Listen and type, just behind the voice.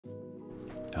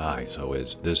Hi, so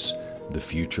is this the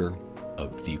future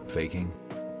of deep faking?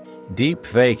 Deep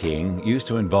faking used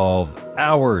to involve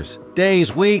hours,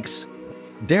 days, weeks,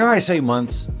 dare I say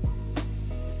months?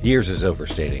 Years is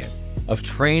overstating it, of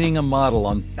training a model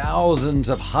on thousands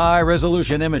of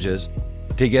high-resolution images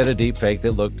to get a deep fake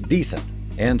that looked decent.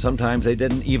 And sometimes they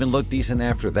didn't even look decent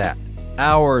after that.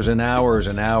 Hours and hours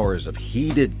and hours of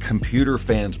heated computer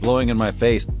fans blowing in my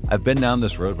face. I've been down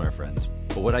this road, my friends.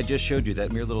 But what I just showed you,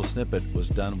 that mere little snippet, was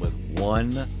done with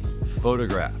one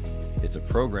photograph. It's a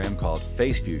program called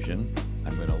Face Fusion.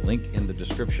 I'm going to link in the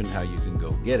description how you can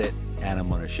go get it, and I'm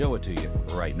going to show it to you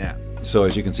right now. So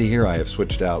as you can see here, I have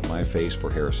switched out my face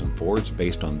for Harrison Ford's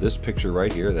based on this picture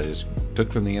right here that is took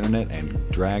from the internet and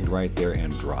dragged right there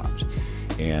and dropped.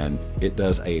 And it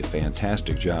does a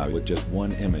fantastic job with just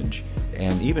one image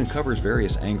and even covers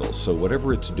various angles. So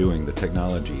whatever it's doing, the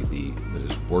technology that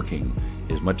is working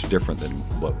is much different than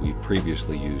what we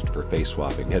previously used for face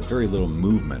swapping. It had very little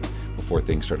movement before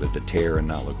things started to tear and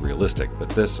not look realistic. But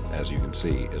this, as you can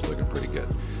see, is looking pretty good.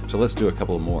 So let's do a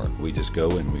couple more. We just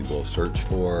go and we will search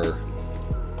for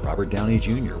Robert Downey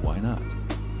Jr. Why not?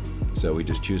 So we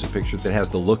just choose a picture that has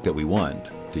the look that we want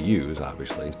to use,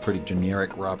 obviously. It's pretty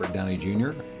generic Robert Downey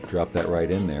Jr. Drop that right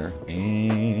in there,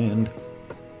 and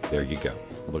there you go.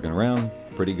 Looking around,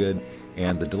 pretty good.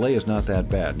 And the delay is not that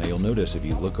bad. Now you'll notice if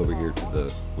you look over here to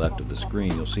the left of the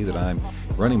screen, you'll see that I'm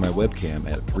running my webcam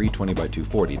at 320 by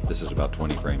 240. This is about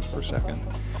 20 frames per second.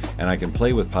 And I can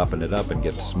play with popping it up and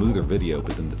get smoother video,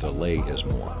 but then the delay is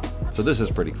more. So this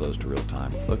is pretty close to real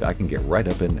time. Look, I can get right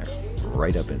up in there,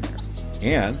 right up in there.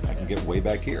 And I can get way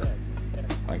back here.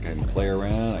 I can play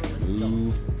around, I can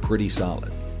move, pretty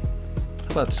solid.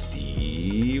 How about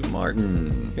Steve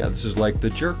Martin? Yeah, this is like the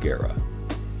jerk era.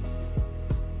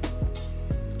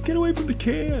 Get away from the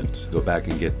cans. Go back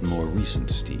and get more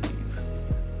recent Steve.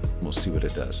 We'll see what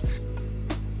it does.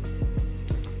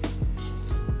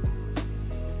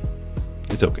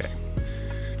 It's okay.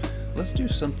 Let's do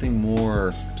something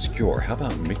more obscure. How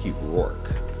about Mickey Rourke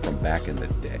from back in the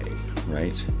day,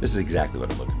 right? This is exactly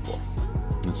what I'm looking for.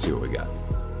 Let's see what we got.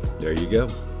 There you go.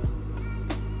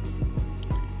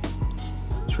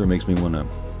 Sure makes me want to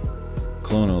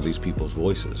clone all these people's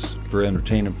voices for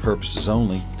entertainment purposes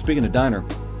only. Speaking of diner,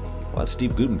 well, that's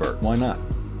Steve Gutenberg. Why not?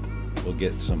 We'll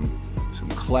get some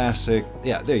classic.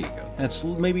 Yeah, there you go. That's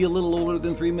maybe a little older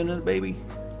than 3 Minute Baby.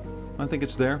 I think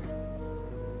it's there.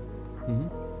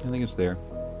 I think it's there.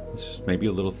 It's just maybe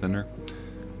a little thinner.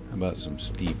 How about some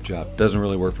Steve Jobs? Doesn't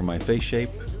really work for my face shape.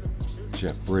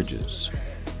 Jeff Bridges.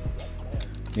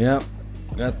 Yep,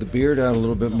 got the beard out a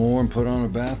little bit more and put on a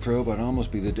bathrobe. I'd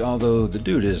almost be although the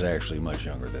dude is actually much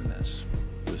younger than this.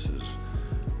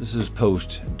 This is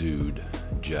post-dude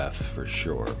Jeff for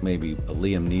sure. Maybe a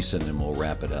Liam Neeson and we'll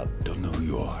wrap it up. Don't know who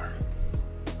you are,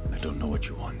 and I don't know what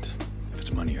you want. If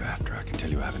it's money you're after, I can tell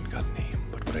you I haven't got any.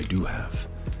 But what I do have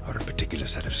are a particular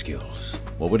set of skills.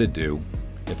 What would it do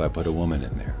if I put a woman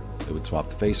in there? It would swap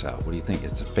the face out. What do you think?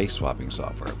 It's a face swapping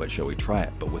software, but shall we try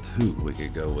it? But with who? We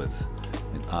could go with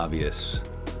an obvious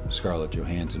Scarlett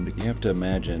Johansson, but you have to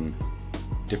imagine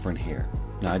different hair.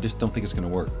 Now, I just don't think it's going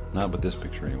to work. Not with this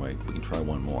picture anyway. We can try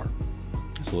one more.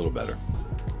 It's a little better.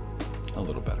 A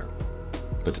little better.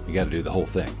 But you got to do the whole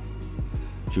thing.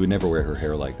 She would never wear her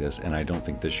hair like this, and I don't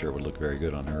think this shirt would look very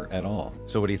good on her at all.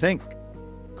 So what do you think?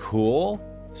 Cool?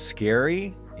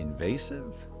 Scary?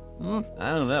 Invasive?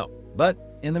 I don't know. But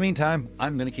in the meantime,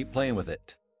 I'm going to keep playing with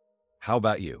it. How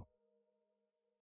about you?